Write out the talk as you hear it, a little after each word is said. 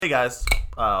Hey guys,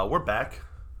 we're back.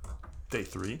 Day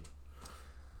 3.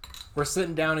 We're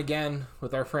sitting down again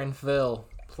with our friend Phil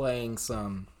playing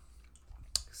some,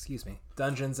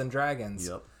 Dungeons and Dragons.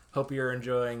 Yep. Hope you're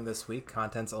enjoying this week.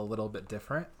 Content's a little bit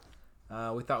different.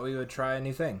 We thought we would try a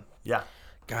new thing. Yeah.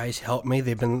 Guys, help me.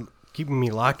 They've been keeping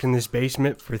me locked in this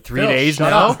basement for 3 Phil, days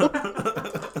shut now. up.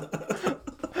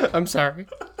 I'm sorry.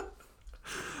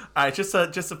 All right, just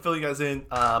to fill you guys in,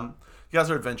 you guys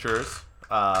are adventurers.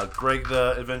 Greg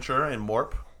the adventurer and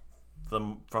Morp,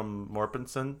 from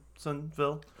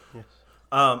Morpinsonville. Yes.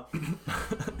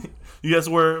 You guys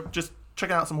were just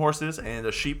checking out some horses, and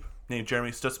a sheep named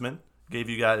Jeremy Stutzman gave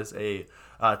you guys a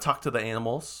talk to the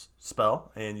animals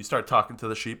spell, and you started talking to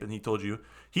the sheep, and he told you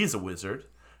he's a wizard,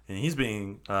 and he's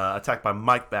being attacked by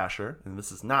Mike Basher, and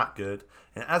this is not good.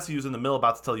 And as he was in the middle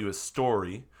about to tell you his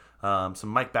story, some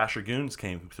Mike Basher goons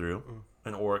came through,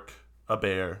 an orc, a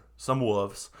bear, some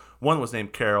wolves. One was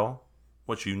named Carol,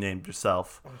 which you named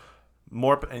yourself.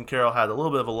 Morp and Carol had a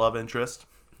little bit of a love interest.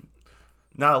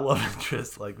 Not a love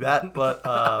interest like that, but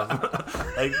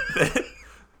like,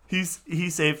 he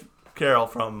saved Carol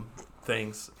from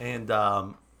things, and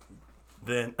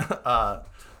then Carol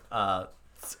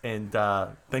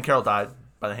died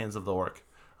by the hands of the orc.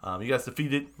 You guys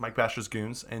defeated Mike Basher's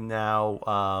goons, and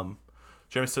now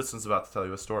Jeremy Stutzman's about to tell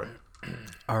you a story.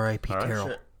 R.I.P. All right, Carol.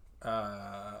 Sure.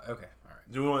 Okay, all right.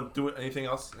 Do we want to do anything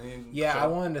else? Yeah, I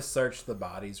wanted to search the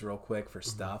bodies real quick for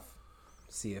stuff.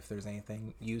 See if there's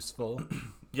anything useful.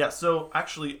 Yeah, so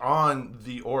actually on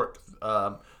the orc,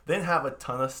 they didn't have a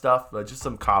ton of stuff, but just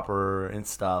some copper and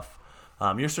stuff.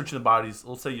 You're searching the bodies.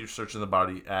 Let's say you're searching the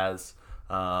body as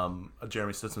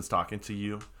Jeremy Stutzman's talking to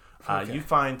you. Okay. You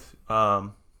find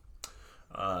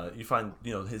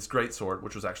his great sword,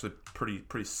 which was actually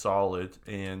pretty solid,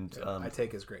 and I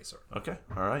take his greatsword. okay,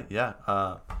 all right, yeah.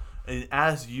 And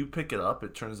as you pick it up,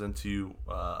 it turns into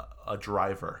a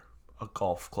driver, a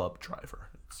golf club driver.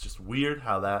 It's just weird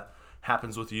how that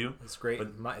happens with you. It's great.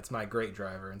 It's my great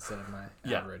driver instead of my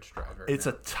average driver. It's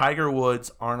a Tiger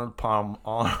Woods Arnold Palmer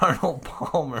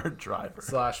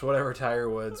driver. / whatever Tiger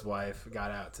Woods' wife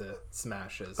got out to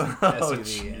smash his Oh,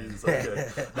 SUV. And jeez, okay.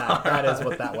 that is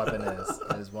what that weapon is.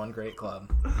 It is one great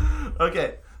club.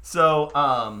 Okay, so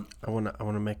I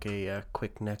wanna make a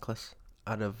quick necklace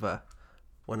out of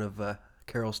one of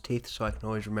Carol's teeth, so I can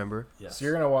always remember. yes. So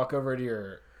you're gonna walk over to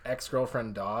your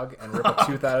ex-girlfriend dog and rip a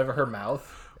tooth out of her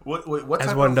mouth? What As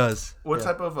type one of, does. What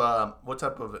Yeah. type of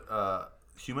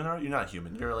human are you? You're not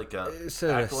human. You're like a It's an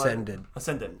acolyte? ascendant.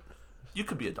 Ascendant. You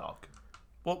could be a dog.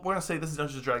 Well, we're gonna say this is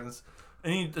Dungeons and Dragons.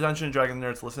 Any Dungeons and Dragons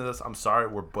nerds listening to this, I'm sorry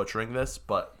we're butchering this,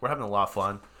 but we're having a lot of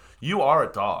fun. You are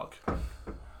a dog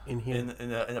In here.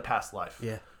 in a past life.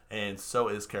 Yeah. And so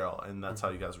is Carol, and that's how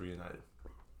you guys reunited.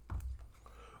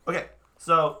 Okay,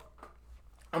 so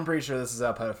I'm pretty sure this is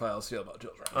how pedophiles feel about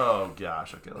children. oh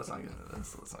gosh, okay, let's not get into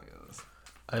this.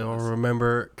 I will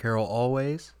remember Carol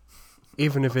always,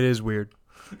 even if it is weird.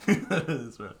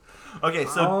 That's right. Okay,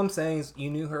 so All I'm saying is you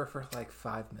knew her for like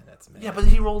 5 minutes, man. yeah, but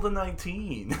he rolled a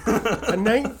 19. A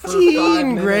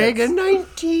 19, Greg. A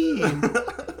minutes. 19.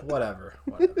 Whatever.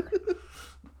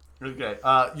 Okay,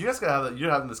 you guys gotta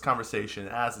you're having this conversation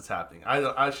as it's happening.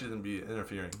 I shouldn't be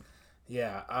interfering.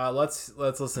 Yeah, let's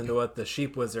listen to what the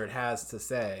sheep wizard has to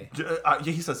say.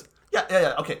 He says,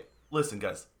 yeah. Okay, listen,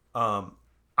 guys. I'm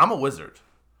a wizard,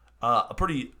 a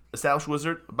pretty established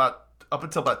wizard. Up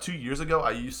until about 2 years ago,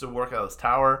 I used to work out of this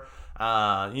tower.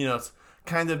 It's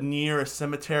kind of near a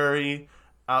cemetery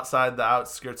outside the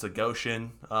outskirts of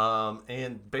Goshen.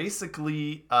 And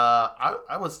basically,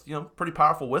 I was pretty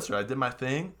powerful wizard. I did my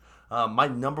thing. My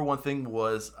number one thing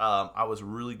was I was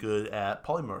really good at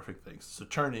polymorphic things, so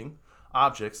turning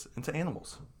objects into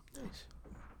animals. Nice.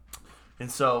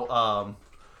 And so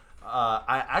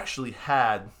I actually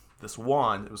had this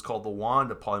wand. It was called the Wand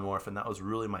of Polymorph, and that was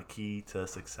really my key to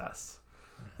success.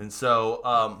 And so,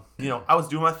 I was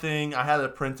doing my thing. I had an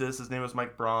apprentice. His name was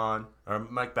Mike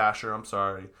Basher. I'm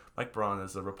sorry. Mike Braun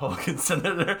is a Republican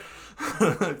senator.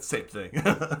 Same thing.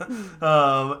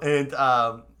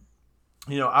 I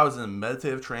was in a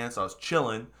meditative trance. I was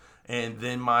chilling. And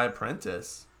then my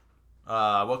apprentice,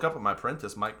 I woke up and my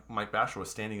apprentice, Mike Basher,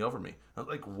 was standing over me. I was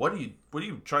like, what are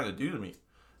you trying to do to me?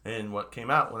 And what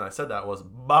came out when I said that was,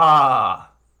 bah!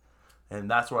 And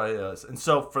that's where I was. And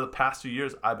so for the past 2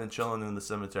 years, I've been chilling in the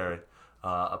cemetery,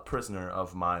 a prisoner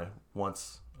of my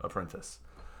once apprentice.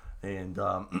 And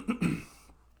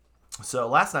so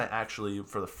last night, actually,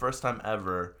 for the first time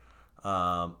ever,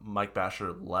 Mike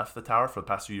Basher left the tower. For the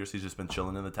past 2 years, he's just been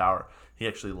chilling in the tower. He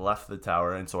actually left the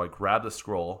tower, and so I grabbed a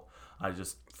scroll. I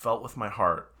just felt with my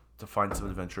heart to find some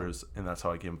adventurers, and that's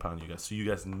how I came upon you guys. So you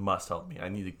guys must help me. I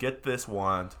need to get this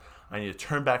wand. I need to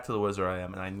turn back to the wizard I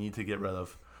am, and I need to get rid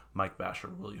of Mike Basher.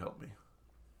 Will you help me?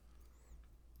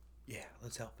 Yeah,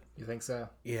 let's help him. You think so?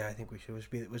 Yeah, I think we should.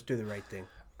 Let's do the right thing.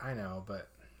 I know, but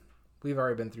we've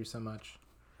already been through so much.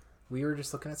 We were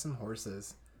just looking at some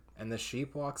horses, and the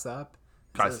sheep walks up.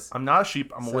 Guys, Says, I'm not a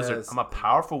sheep. I'm a wizard. I'm a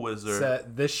powerful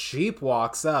wizard. the sheep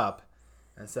walks up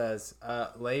and says,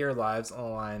 lay your lives on the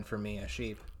line for me, a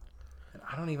sheep. And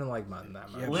I don't even like mutton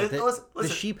that much. Yeah, Listen, but the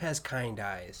listen. sheep has kind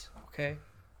eyes. Okay.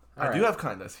 I do have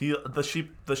kindness. The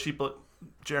sheep.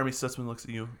 Jeremy Stutzman looks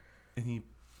at you, and he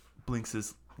blinks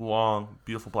his long,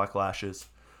 beautiful black lashes,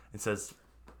 and says,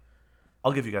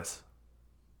 "I'll give you guys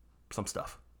some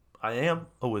stuff. I am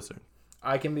a wizard."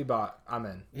 I can be bought. I'm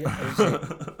in. Yeah. I was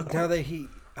like, now that he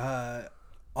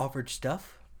offered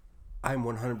stuff, I'm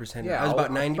 100%. Yeah, I was about I'll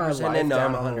put my 90% life in. Now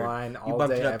I'm down on the 100. line You all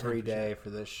bumped day, it up every 10%. day for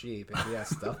this sheep. If he has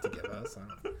stuff to give us,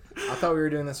 I thought we were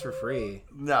doing this for free.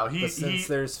 No, But since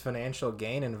there's financial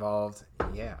gain involved,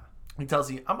 yeah, he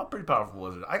tells you, "I'm a pretty powerful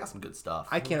wizard. I got some good stuff."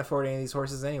 I can't afford any of these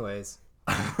horses anyways.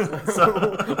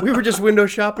 So, We were just window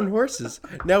shopping horses.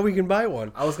 Now we can buy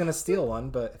one. I was gonna steal one,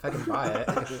 but if I can buy it,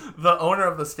 the owner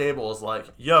of the stable is like,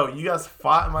 "Yo, you guys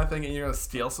fought in my thing, and you're gonna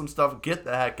steal some stuff. Get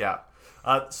the heck out."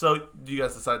 So do you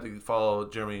guys decide to follow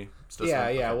Jeremy Stutzman?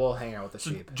 yeah, Okay. we'll hang out with the So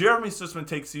sheep. Jeremy Stutzman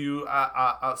takes you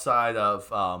outside of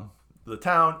the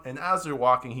town, and as they're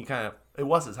walking, it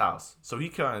was his house, so he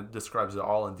kind of describes it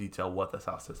all in detail what this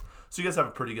house is. So you guys have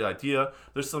a pretty good idea.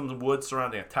 There's some wood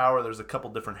surrounding a tower. There's a couple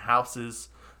different houses.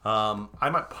 I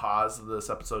might pause this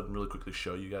episode and really quickly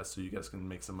show you guys so you guys can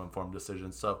make some informed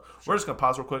decisions. So we're just gonna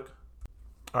pause real quick.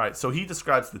 All right, so he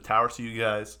describes the tower to you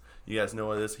guys. You guys know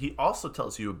what it is. He also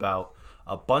tells you about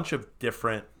a bunch of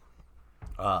different.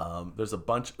 There's a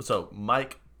bunch. So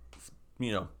Mike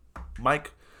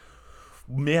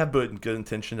may have been good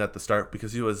intention at the start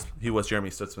because he was Jeremy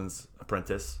Stutzman's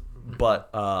apprentice, but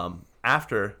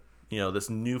after this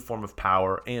new form of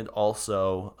power, and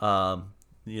also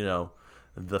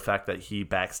the fact that he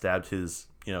backstabbed his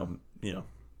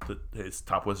his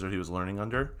top wizard he was learning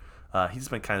under, he's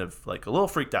been kind of like a little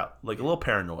freaked out, like a little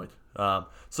paranoid.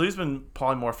 So he's been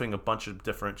polymorphing a bunch of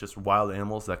different just wild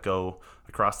animals that go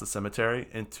across the cemetery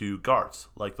into guards,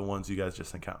 like the ones you guys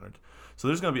just encountered. So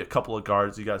there's going to be a couple of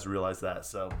guards. You guys realize that.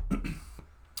 So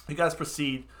you guys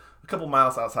proceed a couple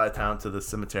miles outside of town to the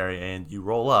cemetery, and you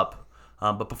roll up.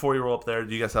 But before you roll up there,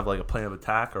 do you guys have like a plan of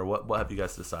attack, or what have you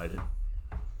guys decided?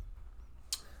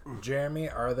 Jeremy,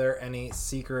 are there any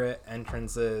secret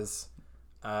entrances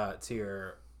to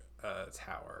your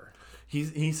tower?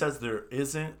 He says there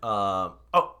isn't.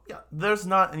 There's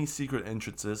not any secret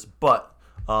entrances, but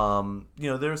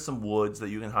there's some woods that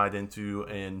you can hide into,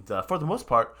 and for the most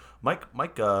part,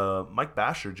 Mike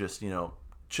Basher just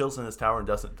chills in his tower and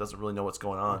doesn't really know what's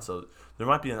going on. So there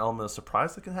might be an element of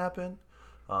surprise that can happen.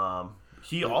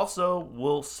 He also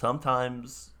will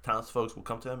sometimes, townsfolk will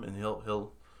come to him and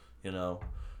he'll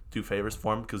do favors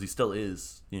for him because he still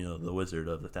is the wizard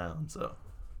of the town. So.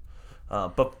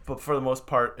 But for the most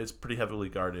part, it's pretty heavily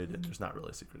guarded, and there's not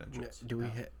really a secret entrance. Do we?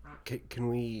 Can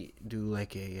we do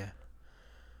like a?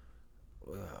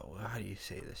 How do you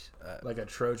say this? Like a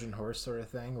Trojan horse sort of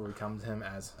thing, where we come to him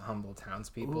as humble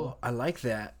townspeople. Well, I like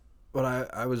that,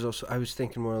 but I was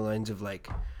thinking more lines of like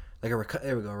there we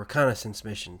go, reconnaissance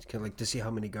missions, like to see how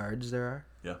many guards there are.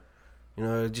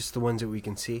 Yeah. Just the ones that we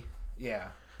can see. Yeah.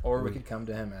 Or we could come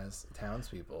to him as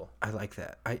townspeople. I like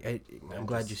that. I'm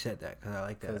glad you said that because I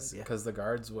like that. Because the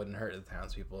guards wouldn't hurt the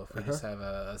townspeople if we just have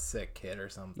a sick kid or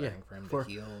something for him to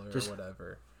heal or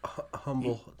whatever.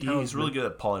 Humble. He's really good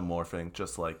at polymorphing,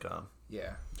 just like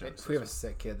yeah. If we have a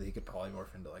sick kid, that he could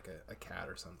polymorph into like a cat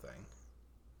or something.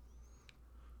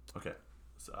 Okay.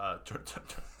 So,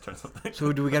 turn something.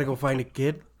 So do we gotta go find a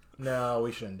kid? No,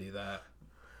 we shouldn't do that.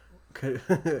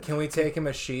 Can we take him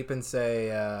a sheep and say,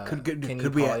 can you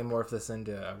polymorph this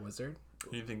into a wizard?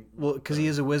 You think? Well, because he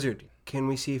is a wizard. Can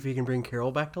we see if he can bring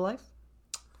Carol back to life?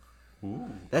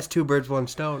 Ooh. That's 2 birds, 1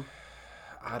 stone.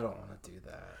 I don't want to do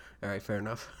that. All right, fair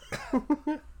enough.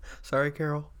 Sorry,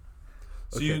 Carol.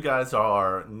 So you guys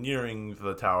are nearing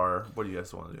the tower. What do you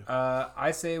guys want to do?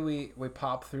 I say we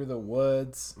pop through the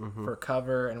woods for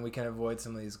cover, and we can avoid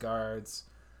some of these guards.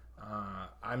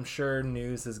 I'm sure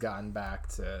news has gotten back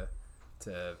to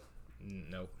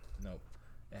nope,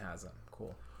 it hasn't.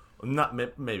 Cool. Not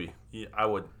maybe. Yeah, I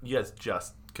would. You guys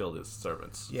just killed his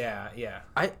servants. Yeah.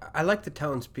 I like the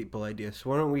townspeople idea. So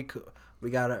why don't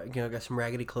we got some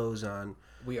raggedy clothes on.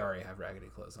 We already have raggedy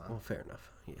clothes on. Well, fair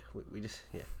enough. Yeah, we just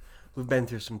we've been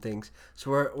through some things. So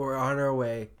we're on our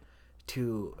way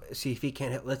to see if he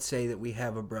can't. Let's say that we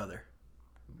have a brother.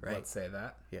 right? Let's say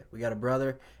that. Yeah, we got a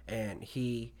brother, and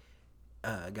he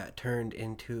got turned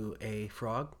into a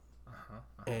frog,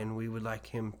 and we would like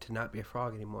him to not be a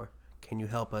frog anymore. Can you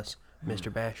help us,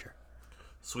 Mr. Basher?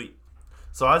 Sweet.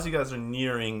 So as you guys are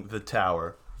nearing the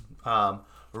tower,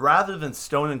 rather than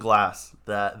stone and glass,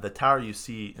 the tower you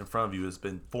see in front of you has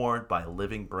been formed by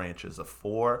living branches of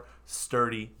 4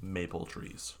 sturdy maple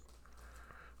trees.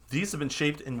 These have been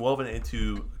shaped and woven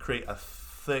into create a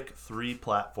thick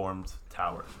 3-platformed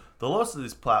tower. The lowest of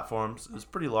these platforms is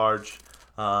pretty large.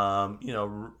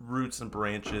 Roots and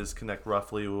branches connect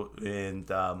roughly, and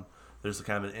there's a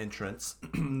kind of an entrance.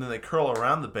 And then they curl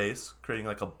around the base, creating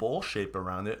like a bowl shape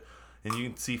around it. And you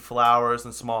can see flowers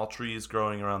and small trees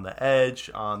growing around the edge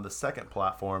on the second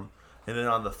platform. And then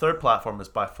on the third platform is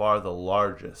by far the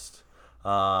largest.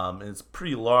 And it's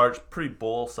pretty large, pretty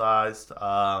bowl-sized.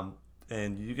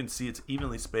 And you can see it's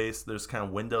evenly spaced. There's kind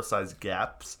of window-sized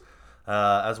gaps.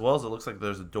 As well as it looks like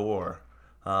there's a door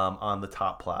on the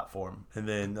top platform. And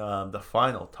then the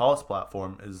final, tallest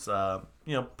platform is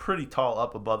pretty tall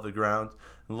up above the ground.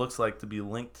 It looks like to be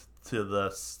linked to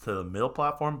the middle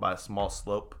platform by a small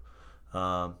slope.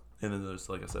 And then there's,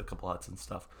 like I said, a couple huts and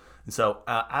stuff. And so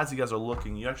as you guys are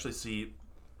looking, you actually see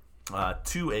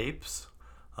 2 apes.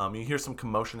 You hear some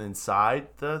commotion inside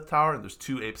the tower, and there's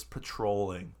 2 apes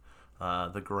patrolling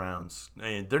the grounds.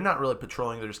 And they're not really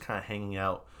patrolling; they're just kind of hanging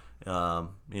out.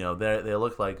 They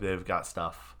look like they've got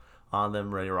stuff on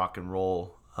them, ready to rock and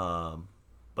roll.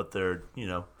 But they're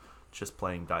just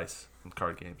playing dice and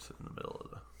card games in the middle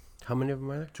of the. How many of them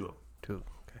are there? 2 of them. 2.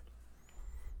 Okay.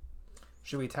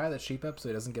 Should we tie the sheep up so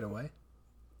he doesn't get away?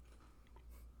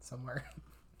 Somewhere.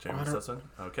 Jeremy Sussman.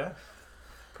 Okay.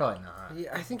 Probably not.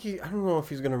 Yeah, I think I don't know if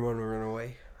he's gonna run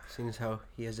away, seeing as how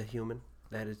he is a human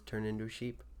that is turned into a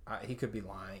sheep. He could be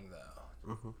lying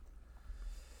though. Mm-hmm.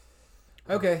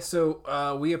 Okay,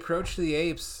 so we approach the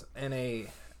apes in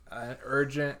an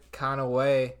urgent kind of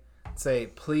way. Say,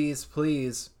 please,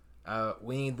 please,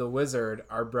 we need the wizard.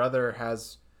 Our brother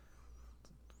has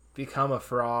become a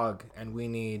frog, and we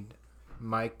need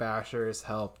Mike Basher's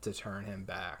help to turn him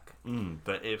back.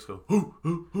 The apes go, hoo,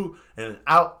 hoo, hoo. And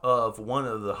out of one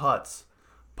of the huts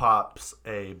pops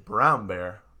a brown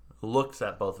bear, looks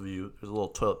at both of you. There's a little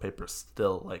toilet paper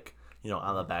still,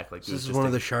 on the back. Like So this is one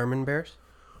of the Charmin bears?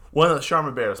 One of the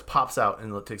Charmin bears pops out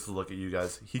and takes a look at you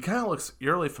guys. He kind of looks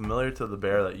eerily familiar to the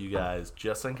bear that you guys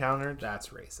just encountered. That's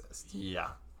racist. Yeah.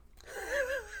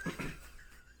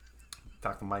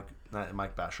 Talk to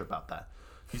Mike Basher about that.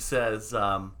 He says,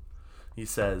 what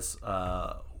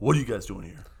are you guys doing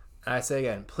here? I say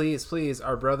again, please, please,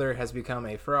 our brother has become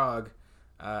a frog,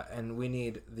 and we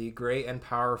need the great and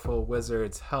powerful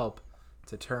wizard's help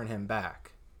to turn him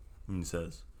back. And he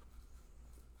says,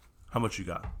 how much you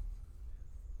got?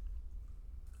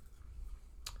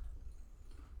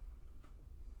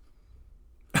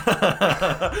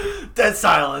 Dead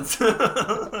silence.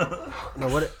 No,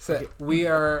 what? So Okay, we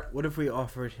are. what if we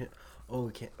offered him? Oh,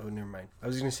 we can't. Oh, never mind. I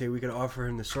was gonna say we could offer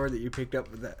him the sword that you picked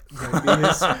up with that.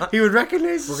 He would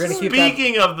recognize. We're gonna keep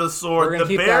Speaking of the We're sword, gonna the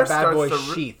keep bear that bad boy starts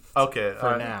to sheath Okay,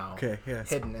 for now. Okay, yeah.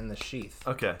 Hidden in the sheath,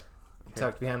 Okay.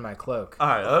 tucked behind my cloak. All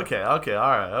right. Okay. All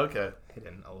right. Okay.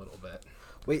 Hidden a little bit.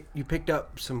 Wait, you picked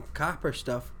up some copper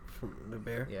stuff from the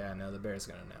bear? Yeah, no, the bear's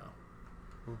gonna know.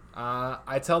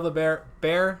 I tell the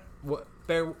bear, what,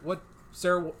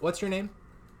 sir? What's your name?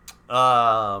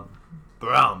 Brown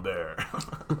bear.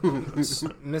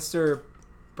 Mr.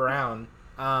 Brown.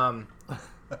 I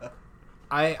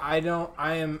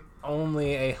am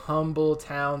only a humble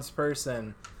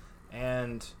townsperson,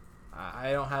 and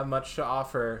I don't have much to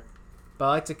offer, but I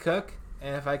like to cook,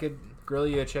 and if I could grill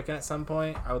you a chicken at some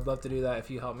point, I would love to do that if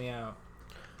you help me out.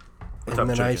 What's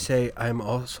And up, then I chicken? say I'm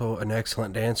also an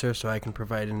excellent dancer, so I can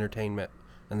provide entertainment.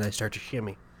 And then I start to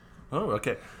shimmy. Oh,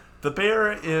 okay. The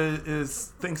bear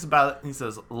is thinks about it. And he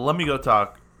says, "Let me go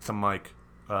talk to Mike."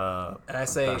 And I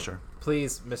say, Basher.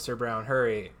 please, Mr. Brown,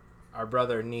 hurry. Our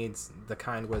brother needs the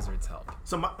kind wizard's help.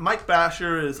 So Mike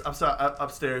Basher is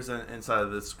upstairs inside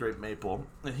of this great maple,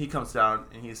 and he comes down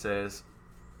and he says,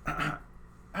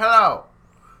 "Hello.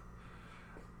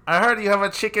 I heard you have a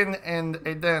chicken and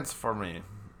a dance for me."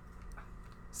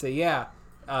 So yeah,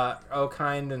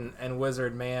 kind and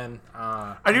wizard man.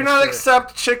 I do not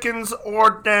accept chickens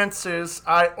or dances.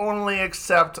 I only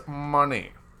accept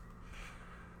money.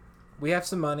 We have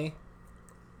some money.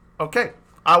 Okay,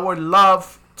 I would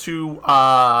love to.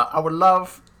 I would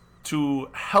love to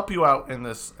help you out in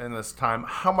this time.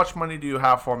 How much money do you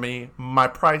have for me? My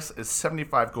price is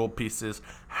 75 gold pieces,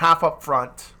 half up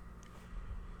front.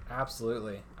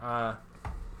 Absolutely.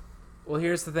 Well,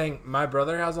 here's the thing. My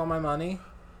brother has all my money,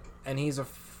 and he's a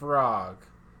frog.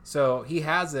 So he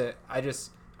has it. I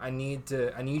need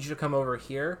you to come over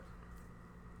here.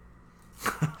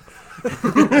 He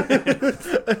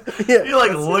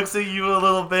like looks at you a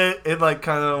little bit and like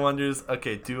kind of wonders,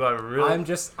 okay, do I really?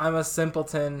 I'm a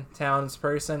simpleton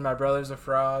townsperson. My brother's a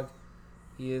frog.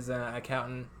 He is an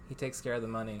accountant. He takes care of the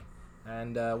money.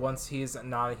 And once he's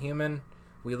not a human,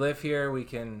 we live here.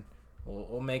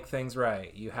 We'll make things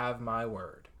right. You have my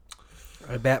word.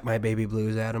 I bet my baby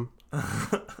blues at him.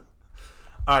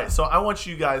 All right, so I want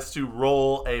you guys to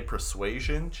roll a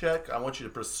persuasion check. I want you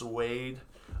to persuade.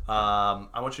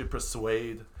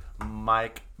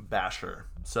 Mike Basher.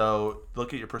 So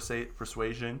look at your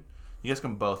persuasion. You guys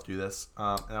can both do this,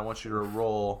 and I want you to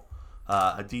roll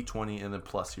a d20 and then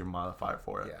plus your modifier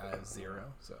for it. Yeah, I have 0.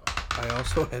 So I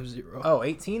also have 0. oh,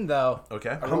 18 though.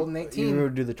 Okay. I rolled an 18. You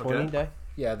do the 20 Okay. die?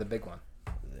 Yeah, the big one.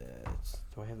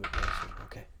 Do I have the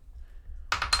okay.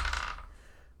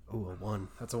 Ooh, a 1.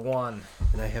 That's a 1.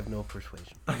 And I have no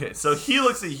persuasion. Okay, so he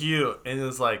looks at you and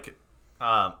is like,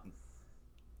 all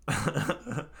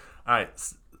right,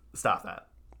 stop that.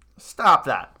 Stop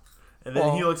that. And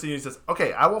then he looks at you and says,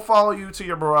 okay, I will follow you to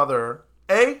your brother.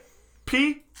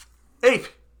 A-P.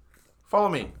 Follow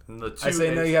me. And the two I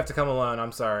say no, apes- you have to come alone.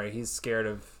 I'm sorry. He's scared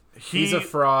of. He's a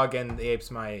frog, and the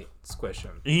apes might squish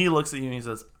him. He looks at you and he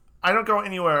says, I don't go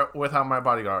anywhere without my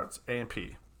bodyguards, A and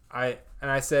P. I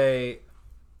say,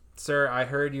 sir, I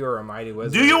heard you are a mighty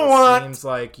wizard. Do you It want seems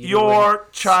like you your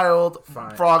wouldn't- child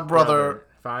Fine, frog brother?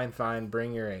 Fine.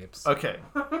 Bring your apes. Okay.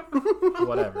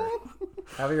 Whatever.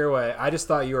 Have your way. I just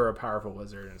thought you were a powerful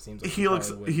wizard, and it seems like He you looks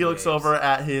probably would he be looks apes. over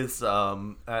at his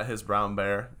brown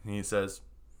bear and he says,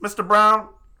 Mr. Brown,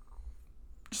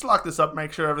 just lock this up,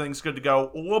 make sure everything's good to go.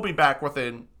 We'll be back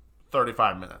within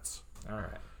 35 minutes. All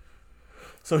right.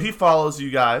 So he follows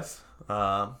you guys.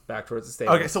 Back towards the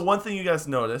stable. Okay, so one thing you guys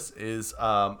notice is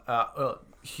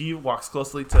he walks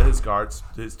closely to his guards,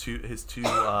 his two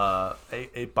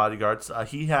eight bodyguards.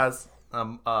 He has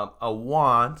a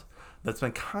wand that's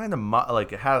been kind of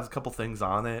like it has a couple things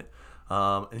on it,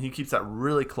 and he keeps that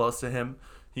really close to him.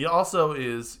 He also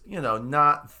is,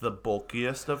 not the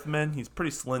bulkiest of men. He's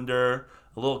pretty slender,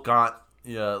 a little gaunt.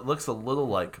 Yeah, looks a little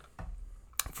like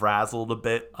frazzled a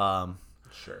bit.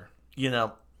 Sure.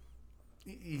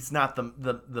 He's not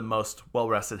the most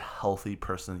well-rested, healthy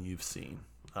person you've seen.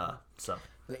 So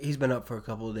He's been up for a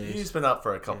couple of days. he's been up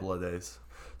for a couple of days.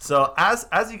 So as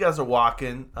you guys are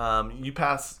walking, you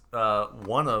pass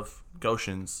one of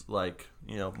Goshen's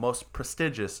most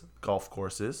prestigious golf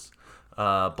courses,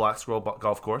 Black Squirrel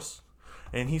Golf Course,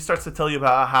 and he starts to tell you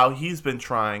about how he's been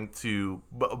trying to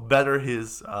better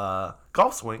his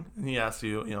golf swing. And he asks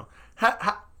you,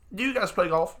 do you guys play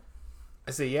golf?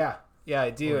 I say, yeah,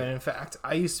 I do. And in fact,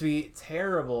 I used to be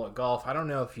terrible at golf. I don't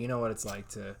know if you know what it's like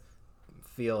to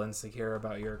feel insecure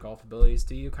about your golf abilities.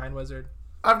 Do you, kind wizard?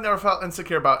 I've never felt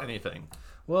insecure about anything.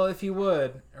 Well, if you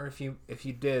would, or if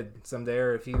you did someday,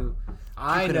 or if you,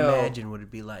 I You could know, imagine what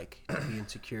it'd be like to be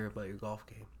insecure about your golf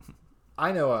game.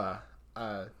 I know a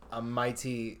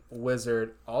mighty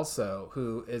wizard also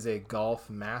who is a golf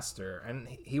master, and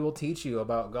he will teach you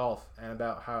about golf and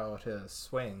about how to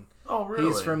swing. Oh, really?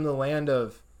 He's from the land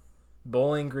of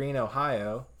Bowling Green,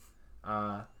 Ohio,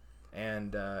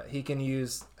 and he can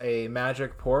use a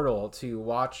magic portal to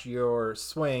watch your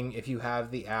swing if you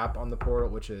have the app on the portal,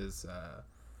 which is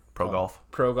Pro Golf.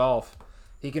 Pro Golf.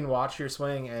 He can watch your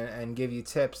swing and give you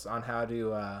tips on how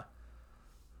to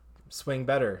swing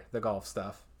better, the golf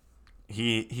stuff.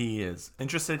 He is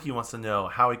interested. He wants to know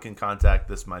how he can contact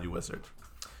this mighty wizard.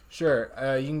 Sure.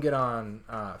 You can get on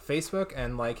Facebook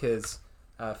and like his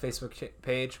Facebook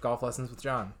page, Golf Lessons with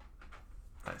John.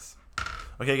 Nice.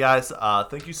 Okay, guys.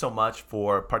 Thank you so much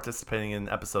for participating in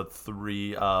episode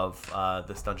 3 of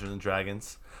this Dungeons and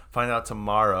Dragons. Find out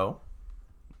tomorrow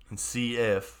and see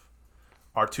if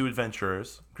our 2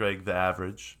 adventurers, Greg the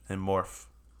Average and Morp,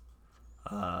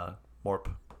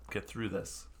 get through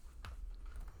this.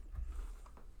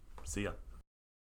 See ya.